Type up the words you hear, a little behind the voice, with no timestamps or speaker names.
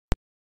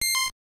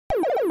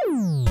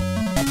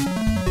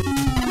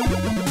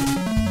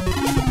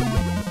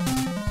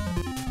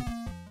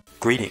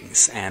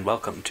Greetings, and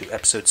welcome to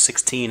episode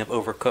 16 of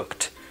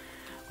Overcooked.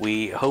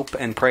 We hope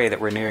and pray that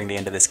we're nearing the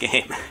end of this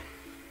game.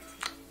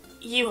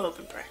 You hope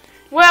and pray.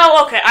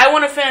 Well, okay, I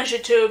want to finish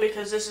it too,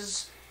 because this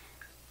is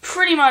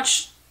pretty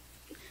much...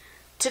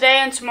 Today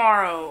and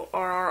tomorrow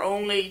are our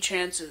only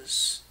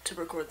chances to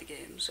record the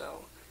game,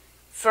 so...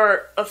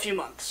 For a few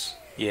months.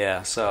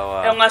 Yeah, so...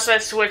 Unless I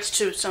switch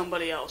to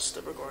somebody else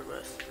to record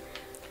with.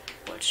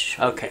 Which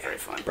would be very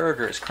fun.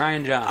 Burgers,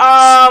 Crying Johns.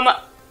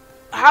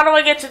 How do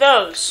I get to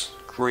those?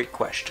 Great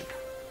question.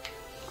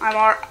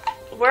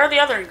 Where are the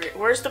other ingredients?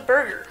 Where's the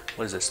burger?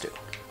 What does this do?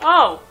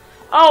 Oh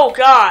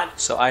God.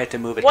 So I had to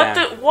move it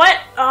down. What?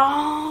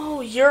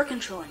 Oh, you're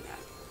controlling that.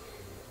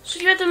 So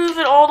you have to move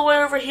it all the way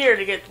over here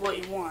to get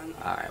what you want.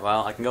 Alright,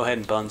 well, I can go ahead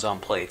and buns on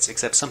plates,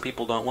 except some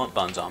people don't want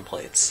buns on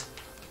plates.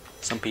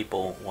 Some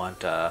people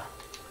want,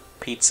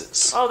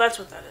 pizzas. Oh, that's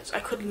what that is.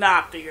 I could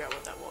not figure out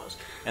what that was.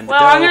 And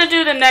well, I'm gonna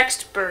do the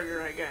next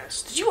burger, I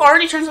guess. Did you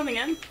already turn something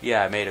in?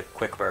 Yeah, I made a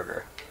quick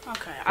burger.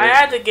 Okay, I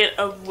had to get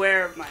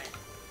aware of my...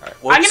 Right,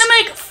 I'm gonna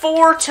make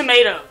 4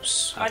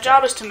 tomatoes. My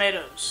job is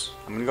tomatoes.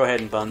 I'm gonna go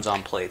ahead and buns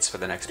on plates for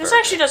the next burger. This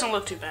actually doesn't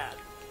look too bad.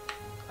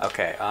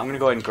 Okay, I'm gonna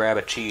go ahead and grab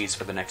a cheese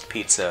for the next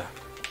pizza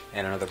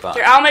and another bun.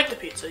 Here, I'll make the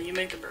pizza. You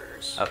make the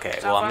burgers. Okay,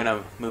 well, I'm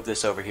gonna move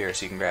this over here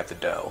so you can grab the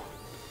dough.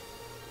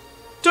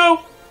 Dough!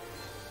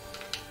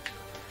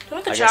 Do I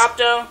have the chopped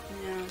dough?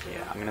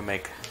 Yeah, I'm gonna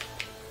make...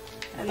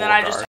 And then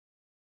I just...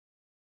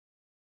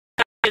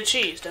 the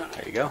cheese, don't I?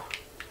 There you go.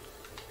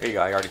 There you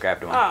go, I already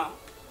grabbed one. Oh,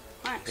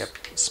 nice. Yep,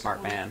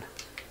 smart man.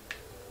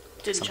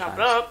 Didn't chop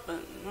it up, but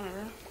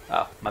whatever.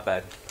 Oh, my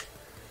bad.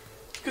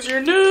 Because you're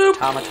a noob!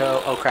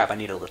 Tomato. Oh crap, I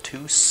need a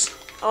lettuce.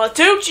 A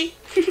lettuce!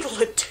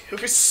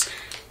 Lettuce.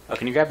 Oh,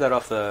 can you grab that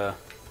off the...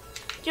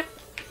 Yep.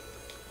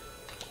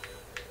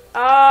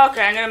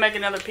 Okay, I'm gonna make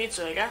another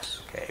pizza, I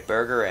guess. Okay,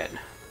 burger in.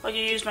 Well,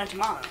 you used my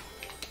tomato.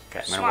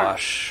 Okay, I'm gonna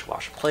wash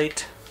a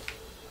plate.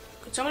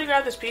 Could somebody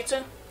grab this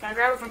pizza? Can I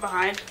grab it from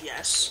behind?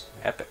 Yes.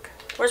 Epic.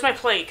 Where's my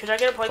plate? Could I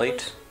get a plate,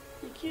 please?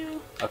 Thank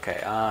you. Okay,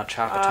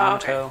 chop a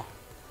tomato. Okay.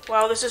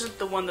 Well, this isn't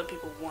the one that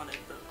people wanted,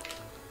 but...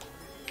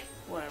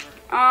 Whatever.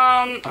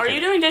 Are you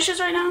doing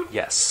dishes right now?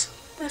 Yes.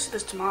 This is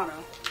this tomato.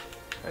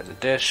 There's a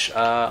dish.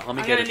 Let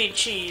me get... I'm gonna need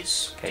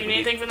cheese. Okay, do you need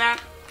anything from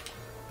that?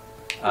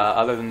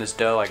 Other than this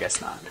dough, I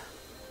guess not.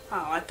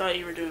 Oh, I thought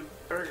you were doing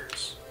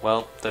burgers.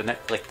 Well, the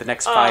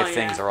next 5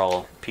 things are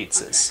all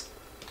pizzas. Okay.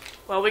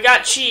 Well, we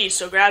got cheese,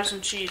 so grab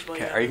some cheese.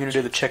 Okay, are you gonna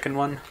do the chicken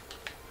one?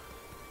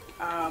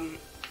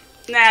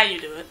 Nah, you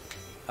do it.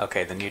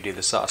 Okay, then you do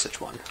the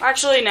sausage one.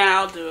 Actually,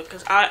 nah, I'll do it,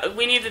 because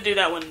we need to do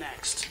that one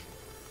next.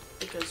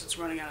 Because it's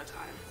running out of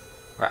time.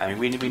 Right, I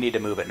mean, we need to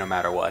move it no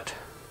matter what.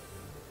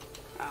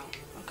 Oh,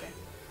 okay.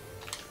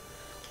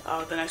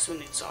 Oh, the next one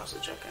needs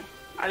sausage, okay.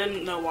 I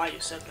didn't know why you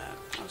said that.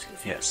 I was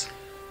confused. Yes.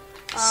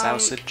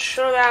 Sausage.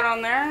 Throw that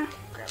on there.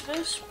 Grab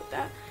this, put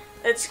that.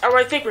 Oh,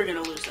 I think we're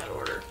going to lose that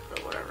order,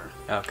 but whatever.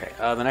 Okay,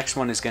 the next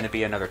one is going to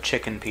be another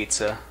chicken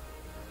pizza.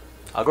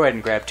 I'll go ahead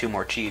and grab 2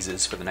 more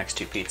cheeses for the next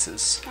 2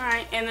 pizzas.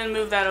 Alright, and then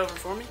move that over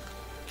for me.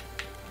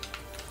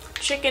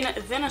 Chicken,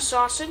 then a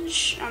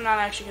sausage. I'm not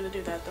actually going to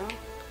do that, though.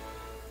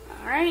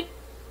 Alright.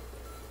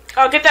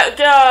 Oh,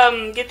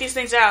 get these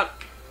things out.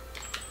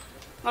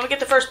 Let me get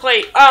the first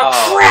plate.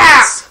 Oh,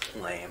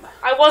 crap! Lame.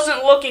 I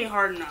wasn't looking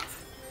hard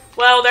enough.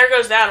 Well, there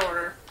goes that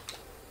order.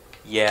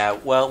 Yeah,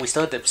 well, we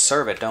still have to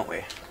serve it, don't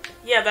we?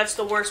 Yeah, that's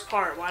the worst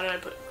part. Why did I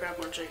grab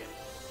more chicken?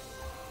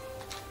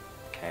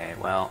 Okay,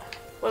 well...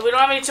 Well, we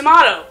don't have any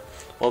tomato.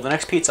 Well, the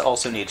next pizza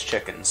also needs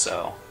chicken,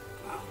 so...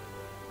 Oh.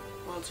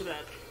 Well, too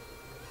bad.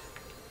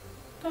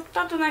 I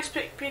thought the next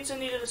pizza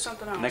needed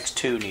something else. The next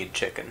 2 need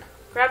chicken.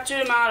 Grab 2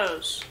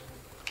 tomatoes.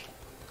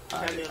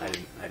 I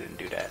didn't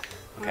do that.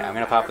 Okay, I'm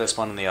gonna pop this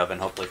one in the oven,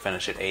 hopefully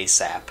finish it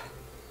ASAP.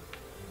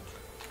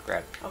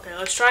 Grab. Okay,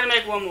 let's try to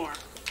make 1 more.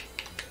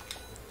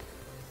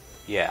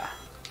 Yeah.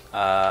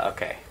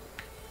 Okay.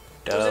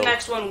 Dough. What does the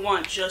next one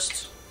want?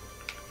 Just...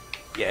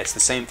 Yeah, it's the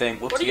same thing.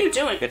 Whoops, what are you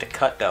doing? You had to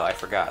cut dough, I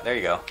forgot. There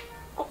you go.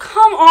 Oh,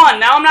 come on!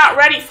 Now I'm not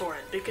ready for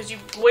it, because you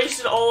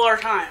wasted all our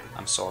time.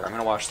 I'm sorry. I'm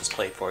gonna wash this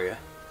plate for you.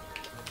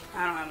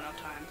 I don't have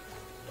enough time.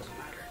 Doesn't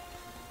matter.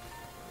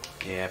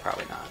 Yeah,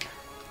 probably not.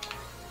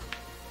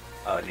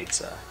 Oh, it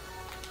needs,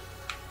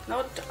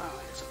 No, it...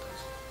 Oh, I guess it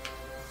does.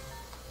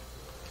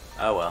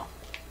 Oh, well.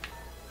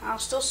 I'll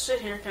still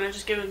sit here. Can I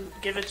just give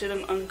it to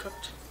them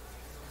uncooked?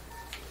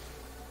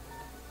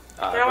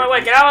 Get out of my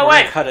way! Get out of my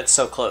way! Cut it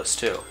so close,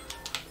 too.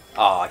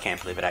 Oh, I can't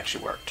believe it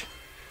actually worked.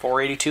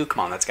 482? Come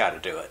on, that's gotta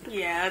do it.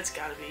 Yeah, that's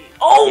gotta be...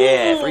 Oh!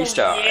 Yeah, 3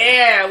 stars.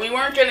 Yeah, we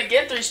weren't gonna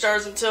get 3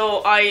 stars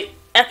until I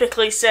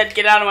epically said,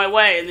 get out of my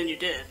way, and then you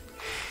did.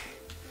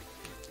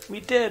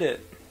 We did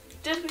it.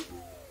 Did we?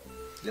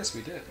 Yes,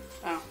 we did.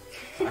 Oh.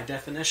 By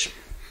definition.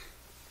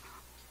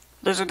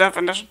 There's a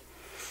definition?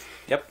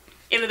 Yep.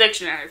 In the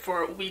dictionary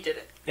for we did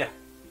it. Yeah.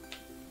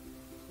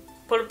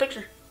 Put a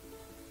picture.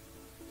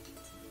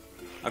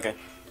 Okay.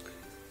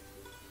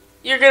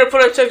 You're gonna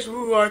put a text,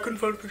 ooh, I couldn't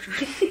find a picture.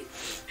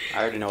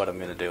 I already know what I'm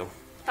gonna do.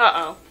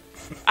 Uh-oh.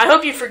 I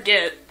hope you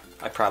forget.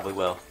 I probably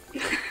will.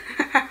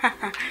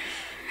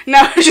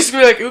 Now it's just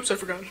gonna be like, oops, I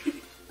forgot.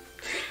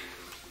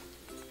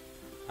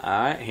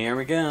 Alright, here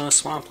we go.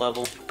 Swamp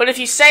level. But if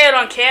you say it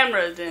on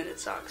camera, then it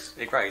sucks.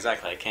 Right,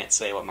 exactly. I can't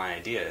say what my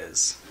idea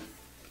is.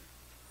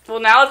 Well,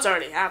 now it's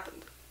already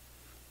happened.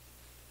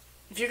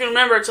 If you can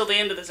remember until the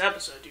end of this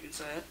episode, you can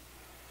say it.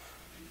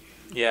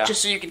 Yeah.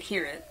 Just so you can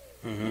hear it.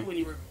 Mm-hmm. When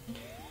you were...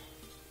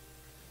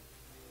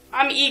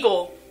 I'm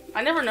Eagle.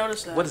 I never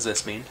noticed that. What does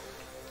this mean?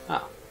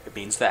 Oh, it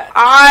means that.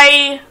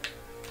 I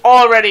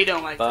already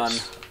don't like Bun.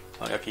 this.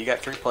 Okay, you got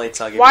 3 plates.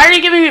 I'll give Why you... are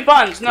you giving me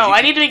buns? No,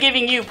 I need to be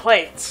giving you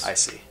plates. I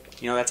see.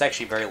 You know, that's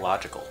actually very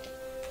logical.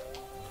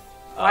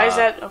 Why is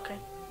that? Okay.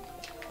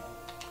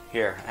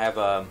 Here, have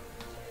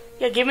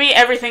Yeah, give me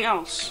everything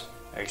else.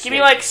 Give me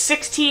like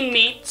 16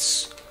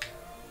 meats.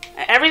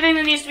 Everything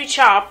that needs to be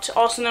chopped,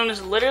 also known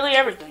as literally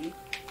everything.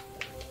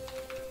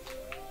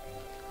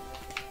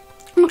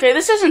 Okay,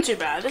 this isn't too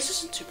bad. This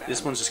isn't too bad.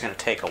 This one's just gonna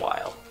take a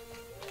while.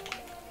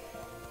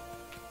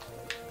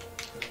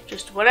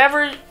 Just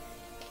whatever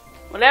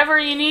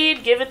you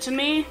need, give it to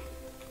me.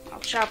 I'll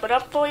chop it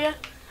up for you.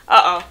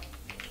 Uh-oh.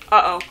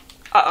 Uh-oh.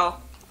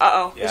 Uh-oh.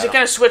 Uh-oh. Yeah, Is it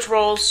gonna switch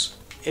roles?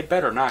 It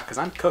better not, because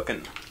I'm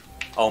cooking.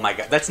 Oh my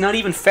god, that's not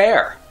even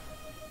fair!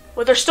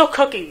 Well, they're still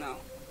cooking, though.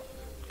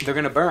 They're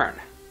gonna burn.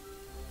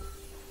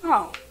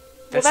 Oh.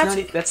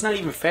 That's not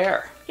even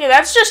fair. Yeah,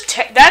 that's just...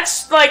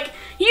 that's, like...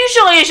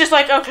 Usually it's just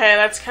like, okay,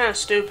 that's kind of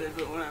stupid,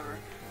 but whatever.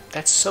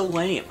 That's so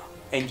lame.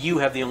 And you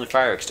have the only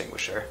fire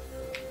extinguisher.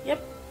 Yep.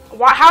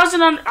 Why, how is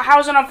it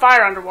on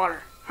fire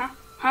underwater? Huh?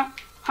 Huh?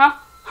 Huh?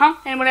 Huh?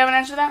 Anybody have an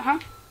answer to that? Huh?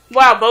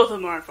 Wow, both of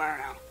them are on fire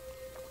now.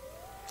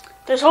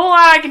 There's a whole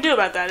lot I can do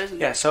about that, isn't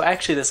there? Yeah, so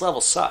actually this level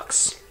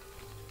sucks.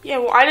 Yeah,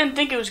 well, I didn't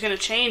think it was going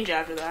to change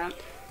after that.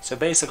 So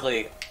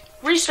basically...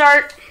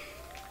 Restart.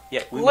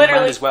 Yeah, we might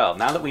as well.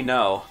 Now that we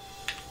know...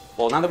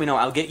 Well, now that we know,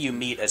 I'll get you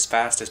meat as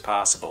fast as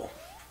possible.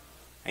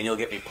 And you'll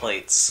get me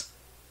plates.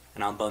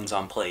 And I'll buns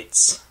on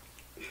plates.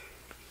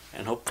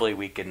 And hopefully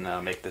we can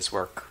make this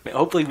work.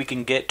 Hopefully we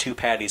can get 2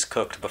 patties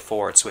cooked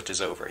before it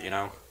switches over, you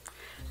know?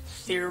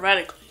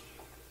 Theoretically.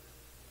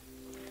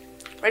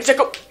 Ready, set,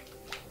 go!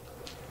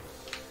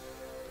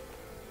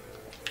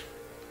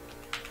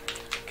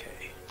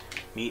 Okay.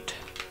 Meat.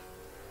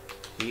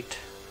 Meat.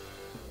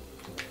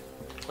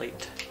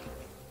 Plate.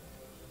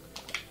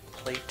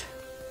 Plate.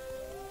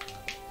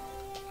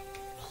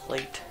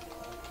 Plate.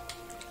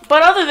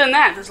 But other than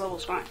that, this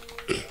level's fine.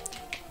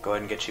 Go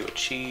ahead and get you a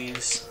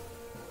cheese.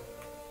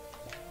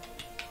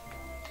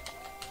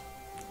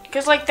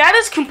 Because, like, that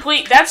is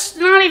complete. That's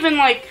not even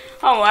like,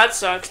 oh, that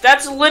sucks.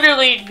 That's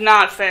literally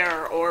not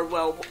fair or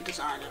well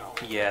designed at all.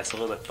 Yeah, it's a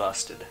little bit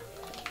busted.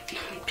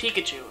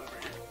 Pikachu over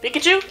here.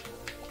 Pikachu?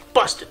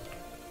 Busted.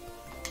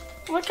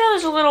 Look how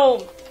there's a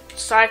little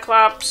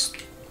Cyclops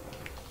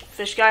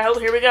fish guy. Oh,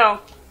 here we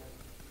go.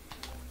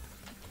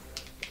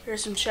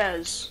 Here's some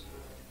Ches.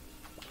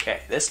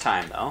 Okay, this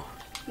time, though.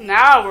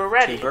 Now we're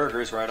ready. 2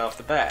 burgers right off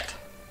the bat.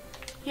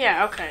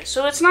 Yeah, okay.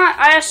 So it's not...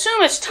 I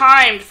assume it's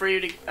timed for you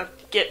to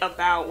get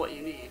about what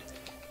you need.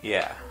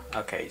 Yeah.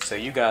 Okay, so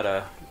you're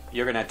gonna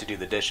have to do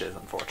the dishes,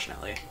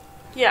 unfortunately.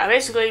 Yeah,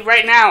 basically,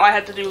 right now, I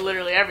have to do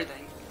literally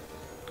everything.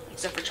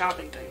 Except for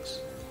chopping things.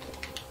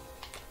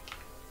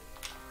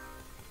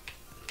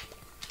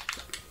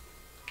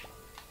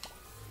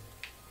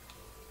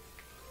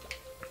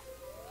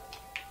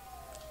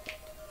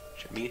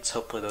 Your meats,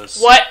 hopefully those...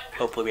 What?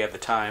 Hopefully we have the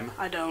time.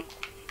 I don't.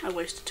 I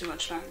wasted too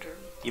much time,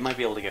 Jordan. You might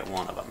be able to get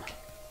one of them.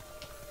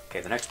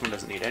 Okay, the next one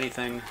doesn't need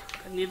anything.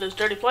 I need those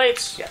dirty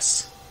plates.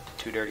 Yes.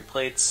 2 dirty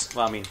plates.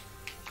 Well, I mean,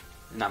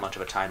 not much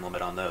of a time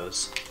limit on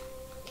those.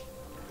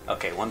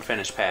 Okay, 1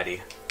 finished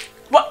patty.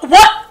 What?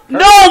 What? No,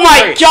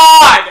 my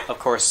God! Of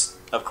course,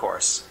 of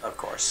course, of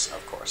course,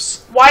 of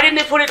course. Why didn't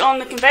they put it on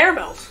the conveyor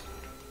belt?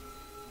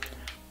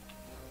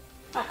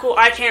 Oh, cool.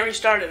 I can't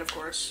restart it, of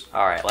course.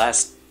 Alright,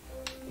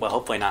 well,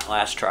 hopefully not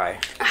last try.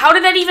 How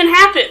did that even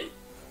happen?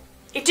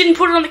 It didn't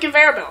put it on the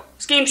conveyor belt.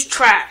 This game's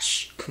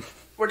trash.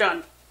 We're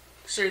done.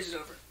 The series is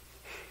over.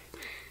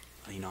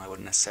 Well, you know, I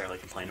wouldn't necessarily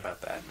complain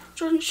about that.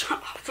 Jordan,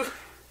 shut up.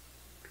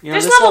 You know,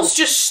 this level's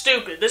just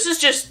stupid. This is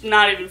just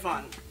not even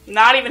fun.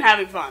 Not even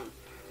having fun.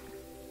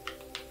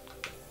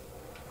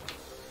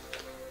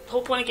 The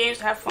whole point of games is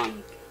to have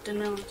fun.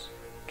 Didn't realize.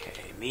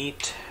 Okay,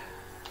 meat.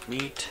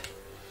 Meat.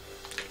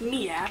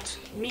 Meat.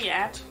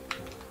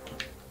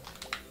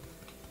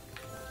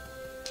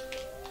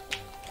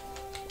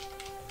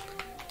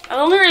 The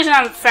only reason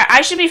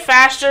I should be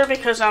faster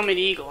because I'm an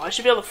eagle. I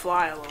should be able to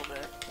fly a little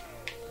bit.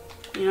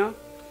 You know?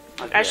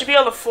 Like, I should be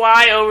able to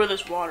fly over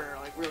this water,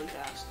 like, really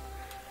fast.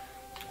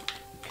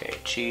 Okay,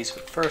 cheese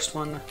for the first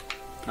one.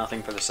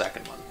 Nothing for the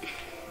second one.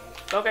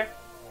 Okay.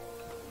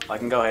 I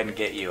can go ahead and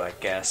get you, I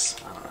guess.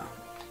 I don't know.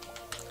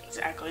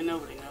 Exactly,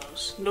 nobody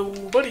knows.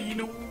 Nobody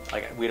knows.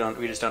 Like, we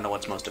just don't know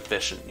what's most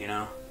efficient, you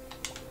know?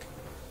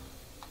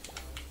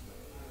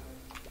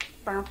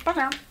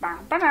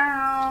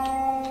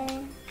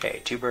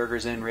 Okay, 2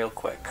 burgers in real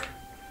quick.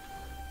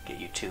 Get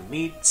you 2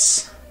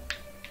 meats.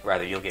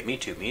 Rather, you'll get me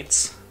 2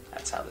 meats.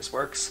 That's how this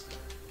works.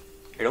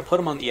 Here, don't put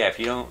them on... Yeah, if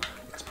you don't...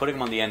 Because putting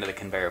them on the end of the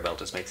conveyor belt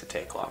just makes it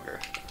take longer.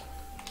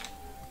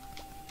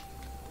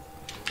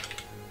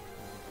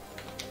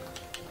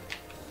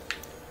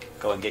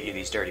 go and get you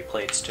these dirty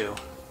plates too.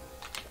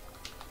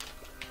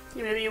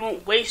 Yeah, maybe you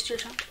won't waste your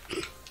time.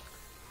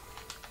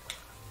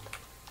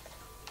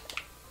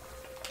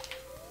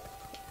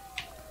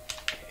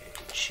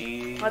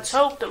 Cheese. Let's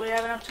hope that we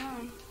have enough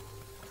time.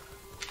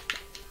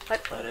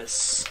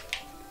 Lettuce.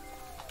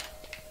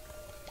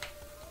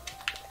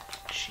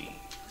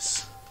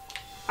 Cheese.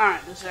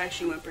 Alright, this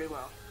actually went pretty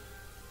well.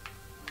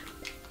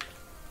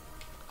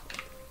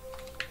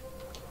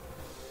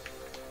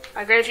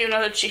 I gave you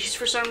another cheese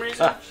for some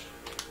reason.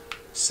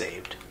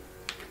 Saved.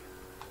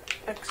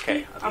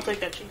 Okay, I'll take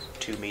that cheese.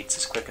 2 meats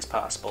as quick as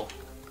possible.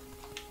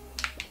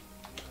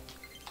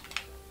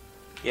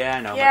 Yeah,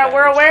 I know. Yeah,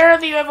 we're aware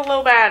that you have a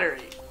low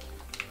battery.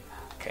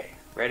 Okay,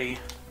 ready?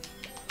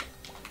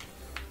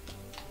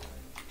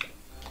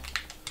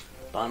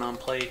 Bun on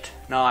plate.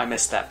 No, I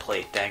missed that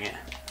plate, dang it.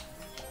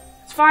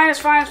 It's fine, it's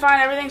fine, it's fine,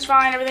 everything's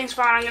fine, everything's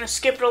fine. I'm gonna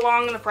skip it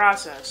along in the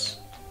process.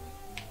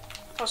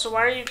 Also,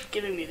 why are you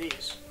giving me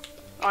these?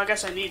 Oh, I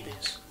guess I need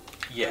these.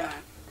 Yeah.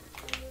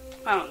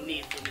 I don't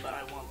need them, but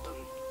I want them.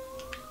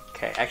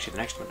 Okay, actually the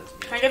next one doesn't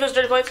need. Can I get those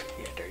dirty plates?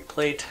 Yeah, dirty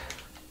plate.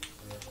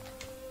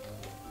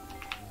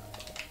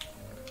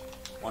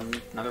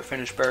 Another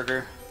finished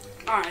burger.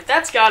 Alright,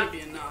 that's gotta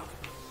be enough.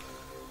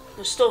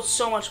 There's still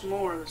so much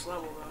more of this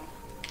level,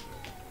 though.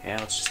 Yeah,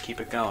 let's just keep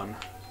it going.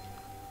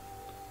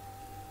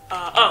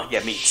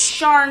 Yeah, meats.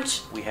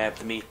 Sharnt. We have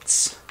the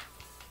meats.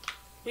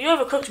 You have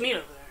a cooked meat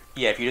over there.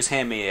 Yeah, if you just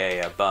hand me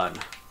a bun,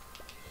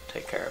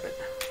 take care of it.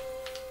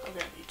 Okay,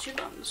 I need 2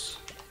 buns.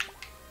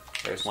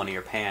 There's one of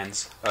your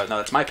pans. Oh, no,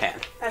 that's my pan.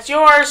 That's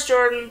yours,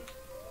 Jordan.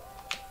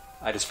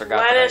 I just forgot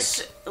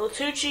Lettuce,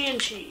 Latucci,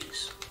 and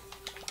cheese.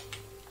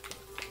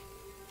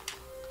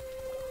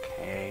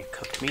 Okay,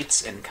 cooked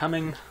meats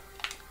incoming.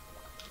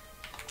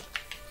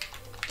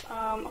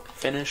 Okay.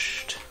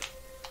 Finished.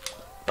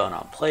 Bun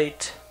on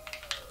plate.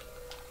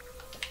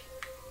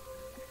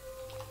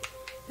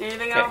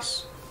 Anything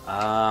else?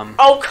 Um.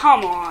 Oh,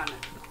 come on.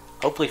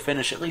 Hopefully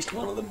finish at least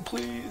one of them,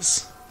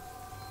 please.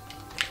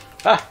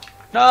 Ah!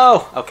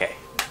 No! Okay.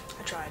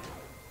 I tried.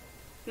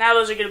 Now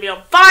those are going to be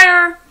on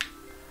fire.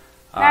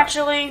 All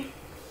naturally.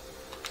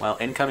 Right. Well,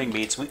 incoming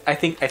meats. I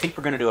think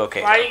we're going to do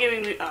okay. Why are you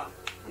giving me... Oh,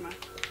 never mind.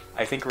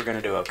 I think we're going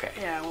to do okay.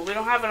 Yeah, well, we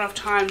don't have enough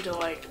time to,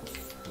 like,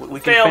 we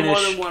can fail finish,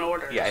 more than one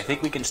order. Yeah, I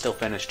think we can still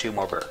finish 2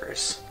 more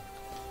burgers.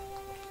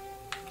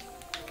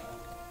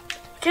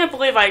 I can't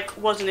believe I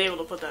wasn't able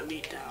to put that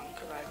meat down,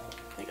 because I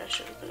think I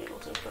should have been able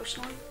to,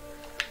 personally.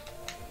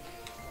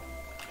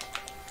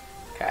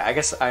 Okay, I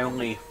guess I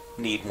only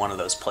need 1 of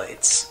those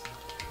plates.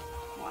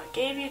 Well, I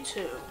gave you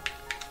 2.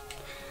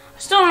 I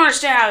still don't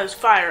understand how there's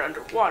fire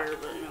underwater,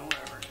 but, you know,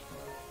 whatever.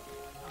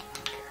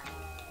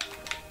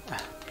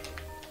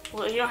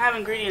 Well, you don't have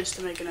ingredients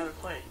to make another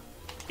plate.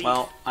 Beef.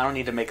 Well, I don't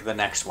need to make the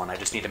next one. I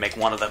just need to make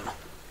 1 of them.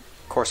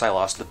 Of course, I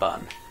lost the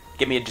bun.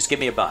 Just give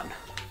me a bun.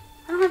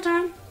 I don't have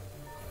time.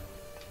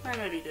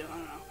 Maybe you do. I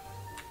don't know.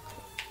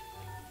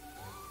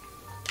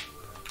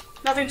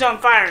 Nothing's on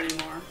fire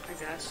anymore, I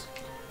guess.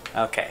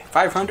 Okay,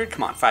 500.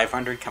 Come on,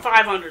 500. Come on.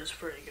 500 is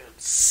pretty good.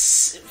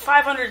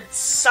 500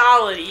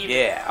 solid even.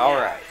 Yeah. All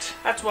right.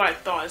 That's what I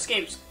thought. This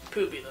game's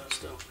poopy though.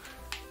 Still.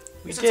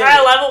 This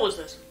entire level was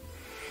this.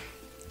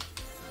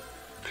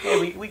 Yeah,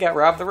 we got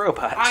Rob the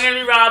robot. I'm gonna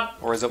be Rob.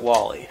 Or is it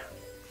Wally?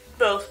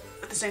 Both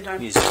at the same time.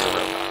 He's just a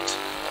robot.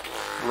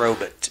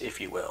 Robot, if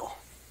you will.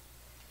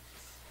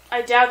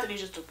 I doubt that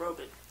he's just a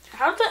robot.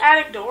 How did the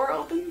attic door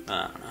open?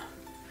 I don't know.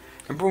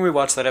 Remember when we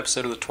watched that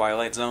episode of The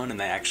Twilight Zone and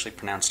they actually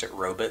pronounced it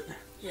robot?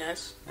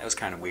 Yes. That was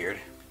kind of weird.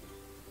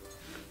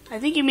 I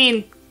think you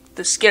mean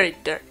the scary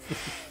dirt.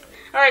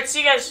 Alright, see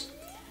you guys.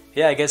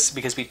 Yeah, I guess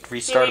because we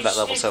restarted that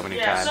level so many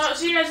times. So,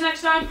 see you guys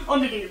next time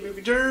on the Game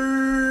Movie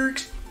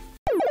Jerks.